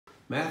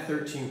Math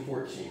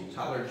 1314,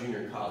 Tyler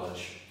Junior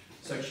College,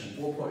 section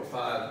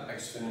 4.5,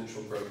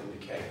 exponential growth and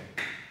decay.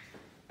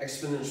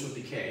 Exponential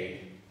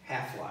decay,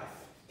 half-life.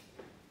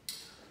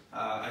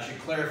 I should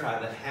clarify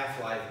that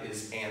half-life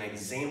is an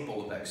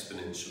example of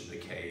exponential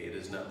decay. It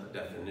is not the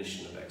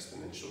definition of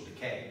exponential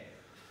decay.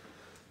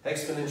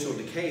 Exponential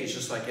decay is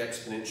just like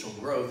exponential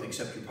growth,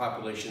 except your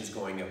population is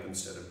going up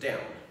instead of down.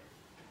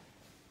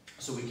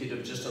 So we could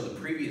have just on the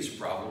previous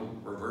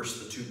problem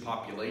reversed the two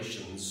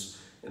populations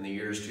in the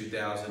years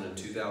 2000 and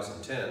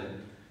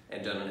 2010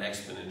 and done an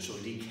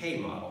exponential decay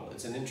model.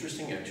 It's an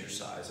interesting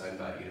exercise. I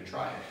invite you to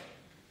try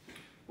it.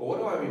 But what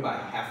do I mean by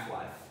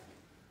half-life?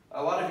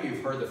 A lot of you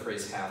have heard the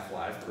phrase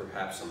half-life,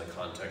 perhaps in the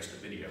context of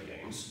video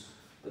games,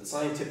 but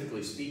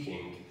scientifically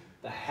speaking,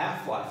 the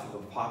half-life of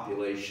a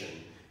population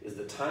is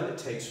the time it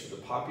takes for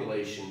the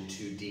population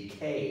to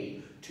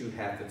decay to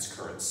half its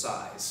current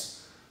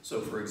size.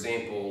 So for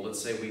example,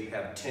 let's say we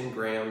have 10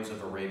 grams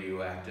of a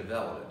radioactive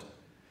element.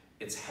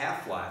 Its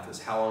half-life is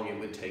how long it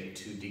would take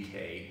to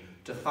decay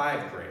to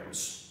 5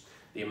 grams.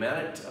 The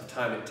amount of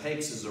time it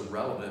takes is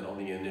irrelevant on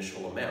the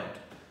initial amount.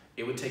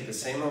 It would take the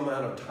same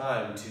amount of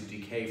time to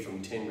decay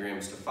from 10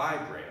 grams to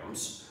 5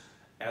 grams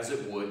as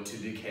it would to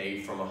decay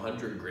from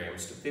 100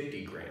 grams to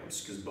 50 grams,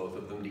 because both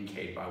of them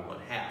decayed by 1/2.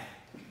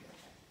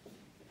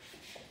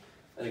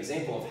 An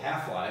example of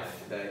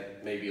half-life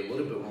that may be a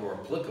little bit more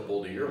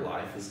applicable to your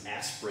life is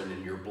aspirin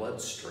in your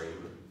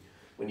bloodstream.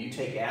 When you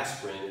take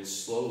aspirin, it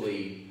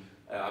slowly,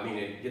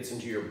 it gets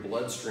into your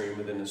bloodstream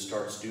and then it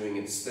starts doing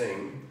its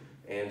thing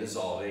and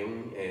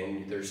dissolving,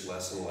 and there's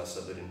less and less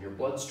of it in your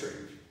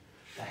bloodstream.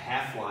 The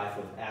half-life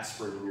of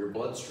aspirin in your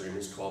bloodstream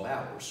is 12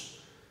 hours,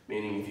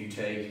 meaning if you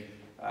take,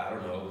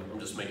 I'm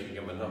just making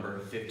up a number,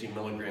 50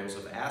 milligrams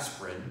of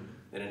aspirin,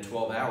 then in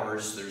 12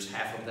 hours, there's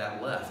half of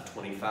that left,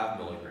 25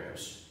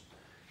 milligrams.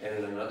 And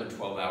in another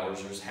 12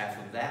 hours, there's half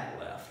of that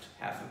left.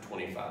 Half of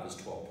 25 is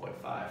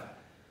 12.5.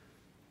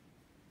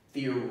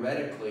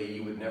 Theoretically,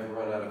 you would never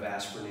run out of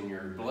aspirin in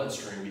your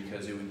bloodstream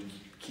because it would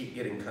keep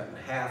getting cut in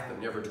half but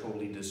never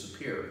totally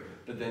disappear.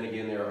 But then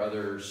again, there are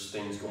other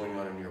things going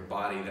on in your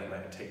body that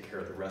might take care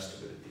of the rest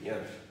of it at the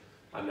end.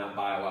 I'm not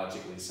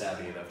biologically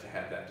savvy enough to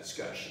have that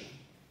discussion.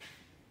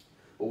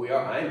 But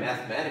I'm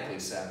mathematically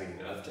savvy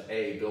enough to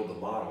A, build the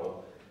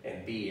model,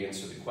 and B,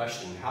 answer the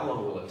question, how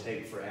long will it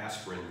take for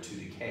aspirin to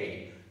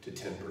decay to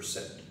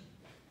 10%?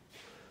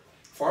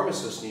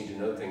 Pharmacists need to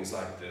know things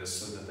like this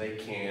so that they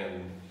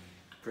can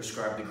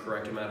prescribe the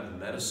correct amount of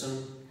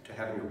medicine to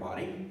have in your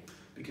body.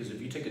 Because if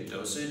you take a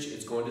dosage,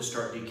 it's going to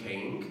start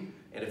decaying,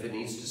 and if it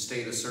needs to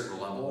stay at a certain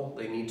level,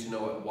 they need to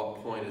know at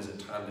what point is it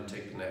time to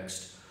take the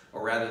next,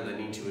 or rather they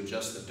need to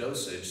adjust the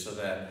dosage so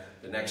that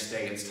the next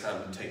day it's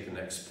time to take the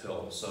next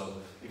pill.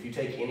 So if you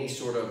take any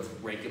sort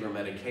of regular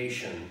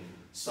medication,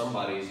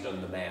 somebody's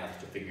done the math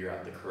to figure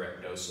out the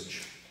correct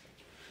dosage.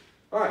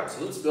 All right,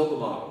 so let's build the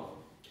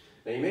model.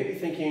 Now you may be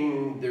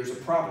thinking there's a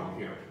problem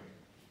here.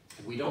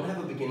 We don't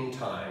have a beginning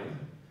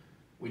time.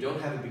 We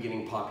don't have a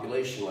beginning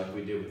population like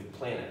we did with the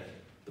planet,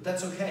 but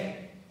that's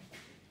okay.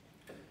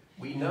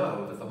 We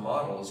know that the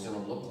model is going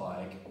to look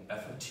like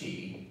f of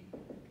t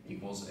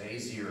equals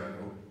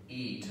a0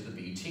 e to the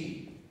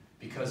bt.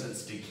 Because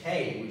it's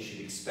decay, we should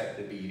expect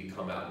the b to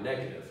come out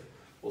negative.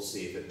 We'll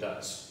see if it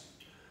does.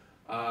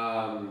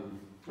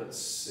 Let's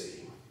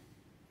see.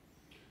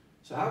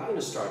 So how are we going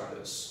to start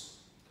this?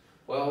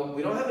 Well,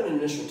 we don't have an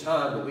initial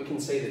time, but we can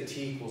say that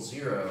t equals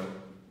 0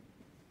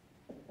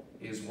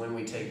 is when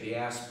we take the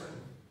aspirin.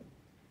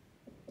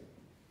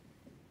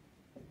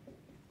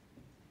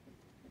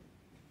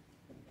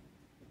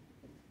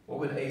 What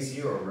would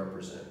A0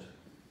 represent?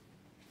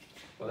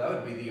 Well, that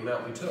would be the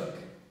amount we took.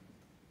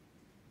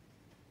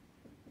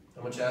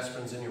 How much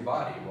aspirin's in your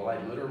body? Well, I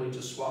literally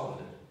just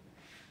swallowed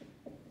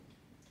it.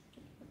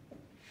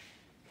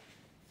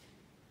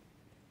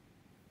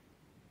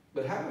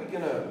 But how are we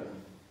going to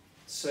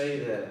say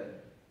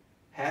that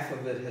half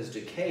of it has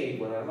decayed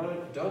when I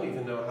don't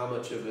even know how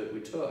much of it we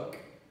took?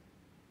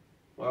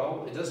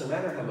 Well, it doesn't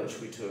matter how much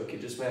we took,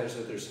 it just matters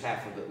that there's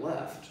half of it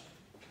left.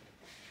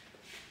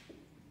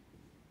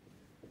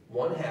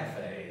 1/2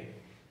 A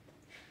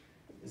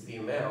is the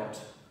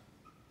amount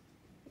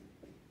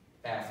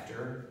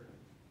after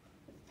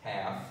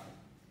half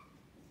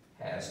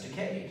has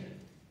decayed,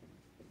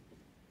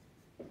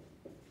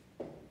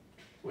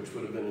 which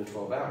would have been in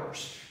 12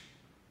 hours.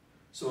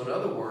 So in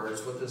other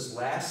words, what this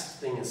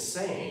last thing is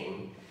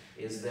saying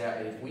is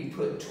that if we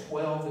put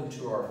 12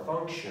 into our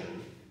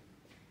function,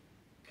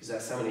 because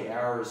that's how many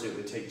hours it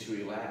would take to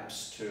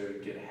elapse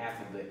to get half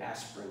of the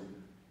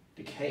aspirin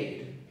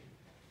decayed,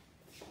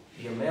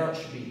 the amount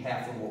should be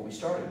half of what we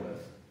started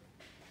with.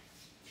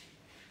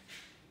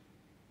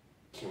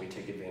 Can we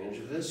take advantage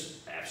of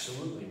this?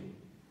 Absolutely.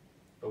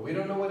 But we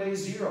don't know what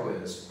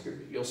A0 is.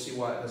 You'll see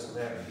why it doesn't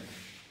matter.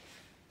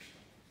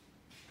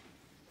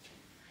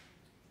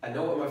 I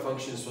know what my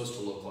function is supposed to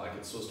look like.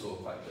 It's supposed to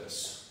look like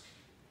this.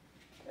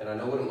 And I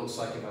know what it looks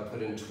like if I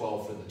put in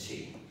 12 for the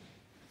t.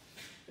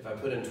 If I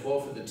put in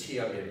 12 for the t,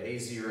 I'll get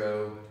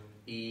A0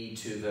 e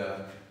to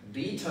the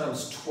b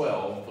times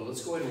 12, but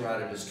let's go ahead and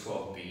write it as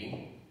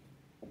 12b.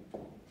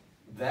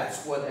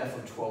 That's what f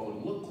of 12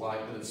 would look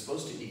like, but it's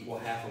supposed to equal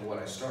half of what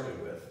I started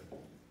with.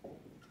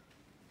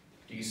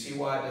 Do you see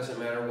why it doesn't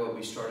matter what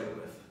we started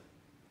with?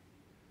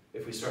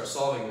 If we start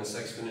solving this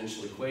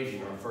exponential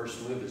equation, our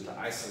first move is to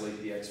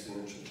isolate the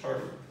exponential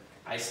term.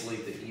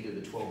 Isolate the e to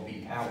the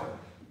 12b power.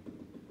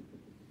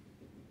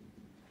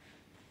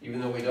 Even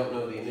though we don't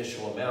know the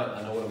initial amount,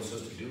 I know what I'm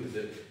supposed to do with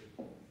it.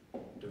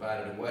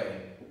 Divide it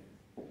away.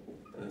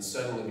 And then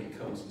suddenly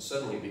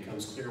it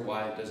becomes clear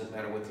why it doesn't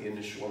matter what the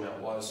initial amount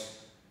was.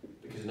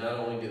 Because not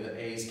only do the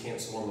a's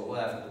cancel on the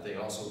left, but they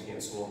also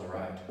cancel on the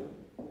right.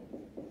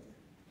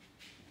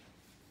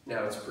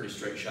 Now it's a pretty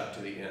straight shot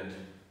to the end.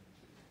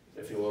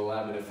 If you'll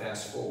allow me to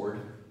fast forward,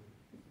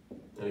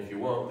 and if you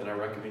won't, then I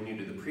recommend you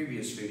to the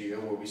previous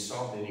video where we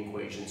solved an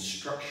equation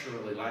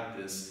structurally like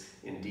this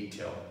in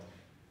detail.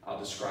 I'll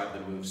describe the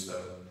moves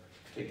though.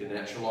 Take the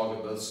natural log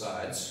of both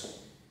sides,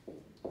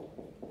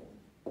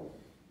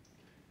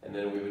 and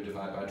then we would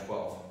divide by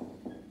 12.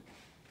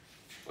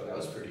 Well, that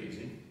was pretty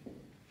easy.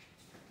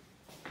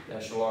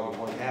 Natural log of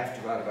 1/2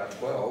 divided by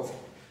 12.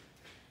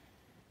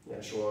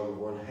 Natural log of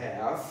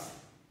 1/2,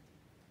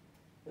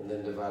 and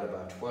then divided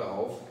by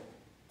 12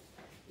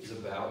 is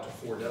about, to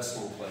 4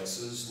 decimal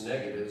places,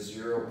 negative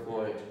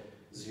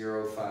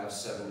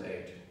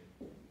 0.0578.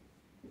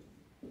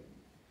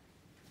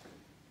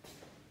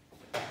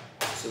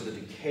 So the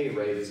decay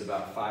rate is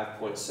about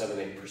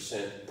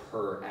 5.78%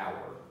 per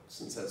hour,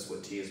 since that's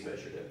what T is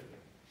measured in.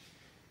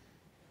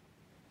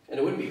 And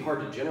it wouldn't be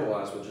hard to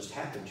generalize what just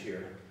happened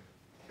here.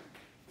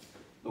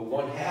 The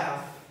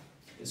 1/2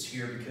 is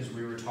here because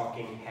we were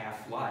talking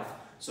half-life.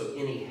 So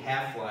any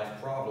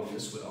half-life problem,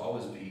 this would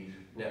always be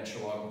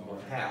natural log of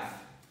 1/2.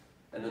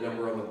 And the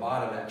number on the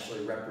bottom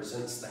actually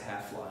represents the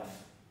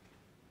half-life.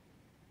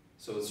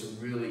 So it's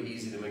really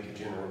easy to make a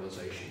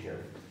generalization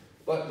here.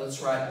 But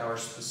let's write our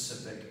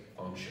specific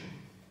function.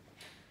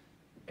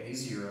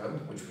 A0,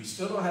 which we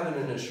still don't have an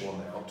initial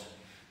amount,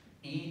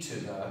 e to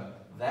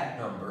that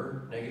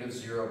number, negative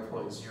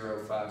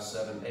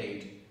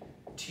 0.0578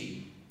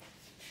 t.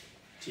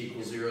 T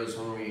equals 0 is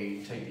when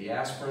we take the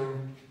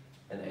aspirin,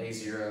 and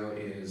A0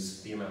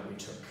 is the amount we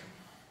took.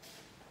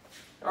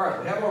 All right,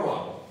 we have our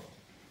model.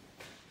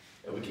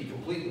 And we can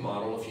complete the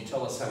model if you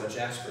tell us how much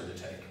aspirin to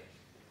take.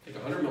 Take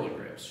 100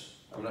 milligrams.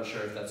 I'm not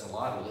sure if that's a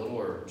lot, a little,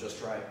 or just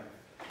right.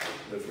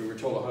 But if we were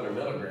told 100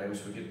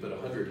 milligrams, we could put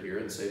 100 here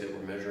and say that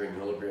we're measuring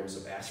milligrams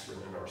of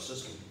aspirin in our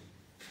system.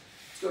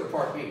 Let's go to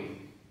part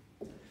B.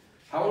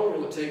 How long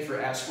will it take for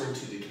aspirin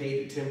to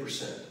decay to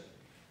 10%?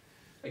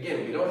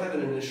 Again, we don't have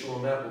an initial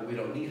amount, but we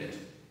don't need it.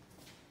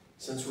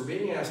 Since we're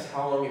being asked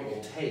how long it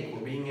will take, we're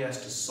being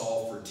asked to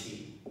solve for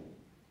T.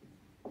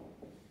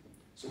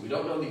 So we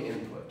don't know the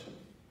input.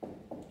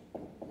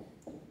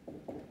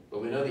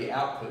 But we know the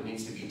output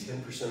needs to be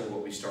 10% of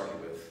what we started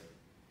with.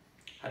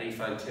 How do you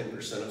find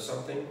 10% of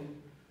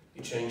something?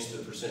 You change the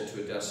percent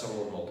to a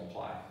decimal and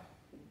multiply.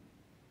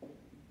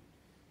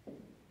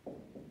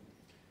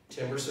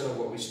 10% of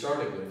what we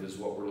started with is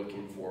what we're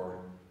looking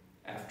for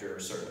after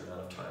a certain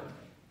amount of time.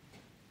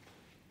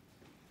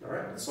 All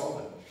right, let's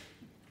solve it.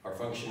 Our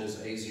function is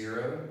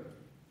A0,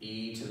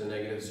 e to the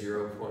negative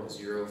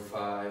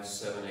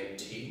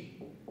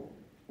 0.0578t.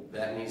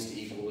 That needs to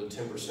equal to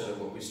 10% of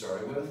what we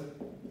started with.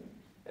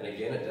 And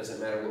again, it doesn't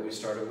matter what we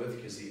started with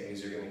because the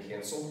a's are going to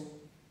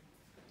cancel.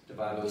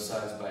 Divide both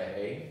sides by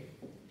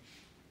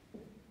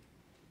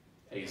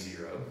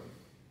A0.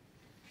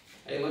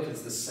 Hey, look,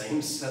 it's the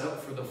same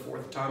setup for the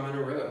 4th time in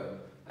a row.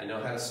 I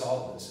know how to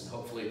solve this, and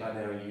hopefully by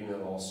now you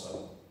know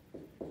also.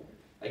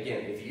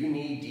 Again, if you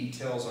need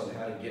details on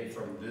how to get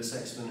from this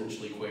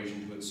exponential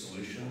equation to its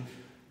solution,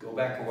 go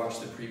back and watch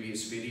the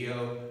previous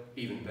video.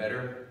 Even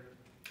better,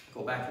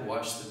 go back and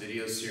watch the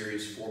video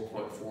series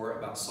 4.4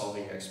 about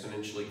solving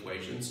exponential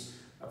equations.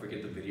 I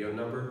forget the video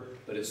number,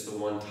 but it's the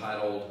one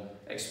titled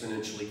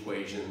Exponential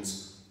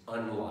Equations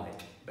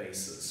Unlike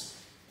Bases.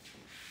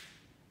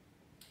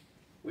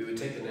 We would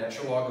take the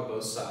natural log of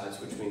both sides,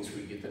 which means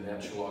we get the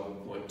natural log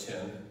of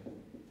 0.10.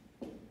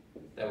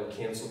 That would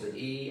cancel the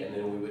e, and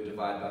then we would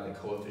divide by the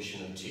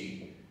coefficient of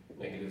t,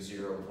 negative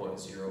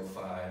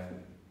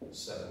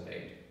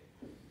 0.0578.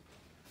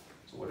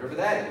 So whatever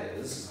that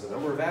is the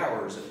number of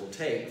hours it will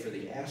take for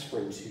the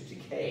aspirin to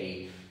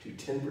decay to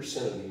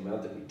 10% of the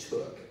amount that we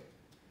took.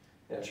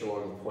 Natural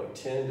log of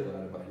 0.10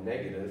 divided by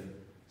negative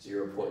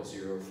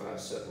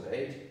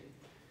 0.0578,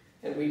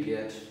 and we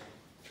get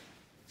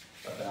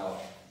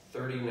about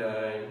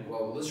 39,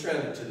 well, let's round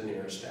it to the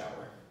nearest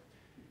hour.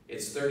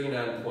 It's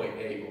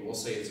 39.8, but we'll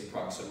say it's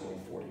approximately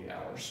 40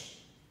 hours.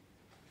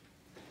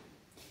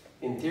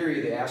 In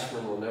theory, the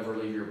aspirin will never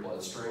leave your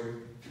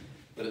bloodstream,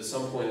 but at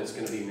some point it's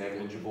going to be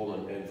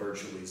negligible and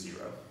virtually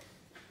zero.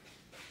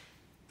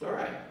 All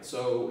right,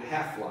 so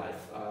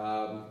half-life.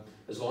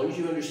 As long as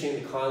you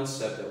understand the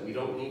concept that we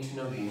don't need to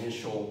know the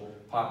initial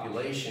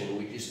population,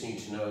 we just need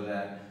to know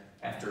that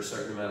after a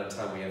certain amount of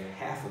time we have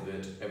half of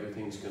it,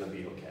 everything's going to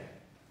be okay.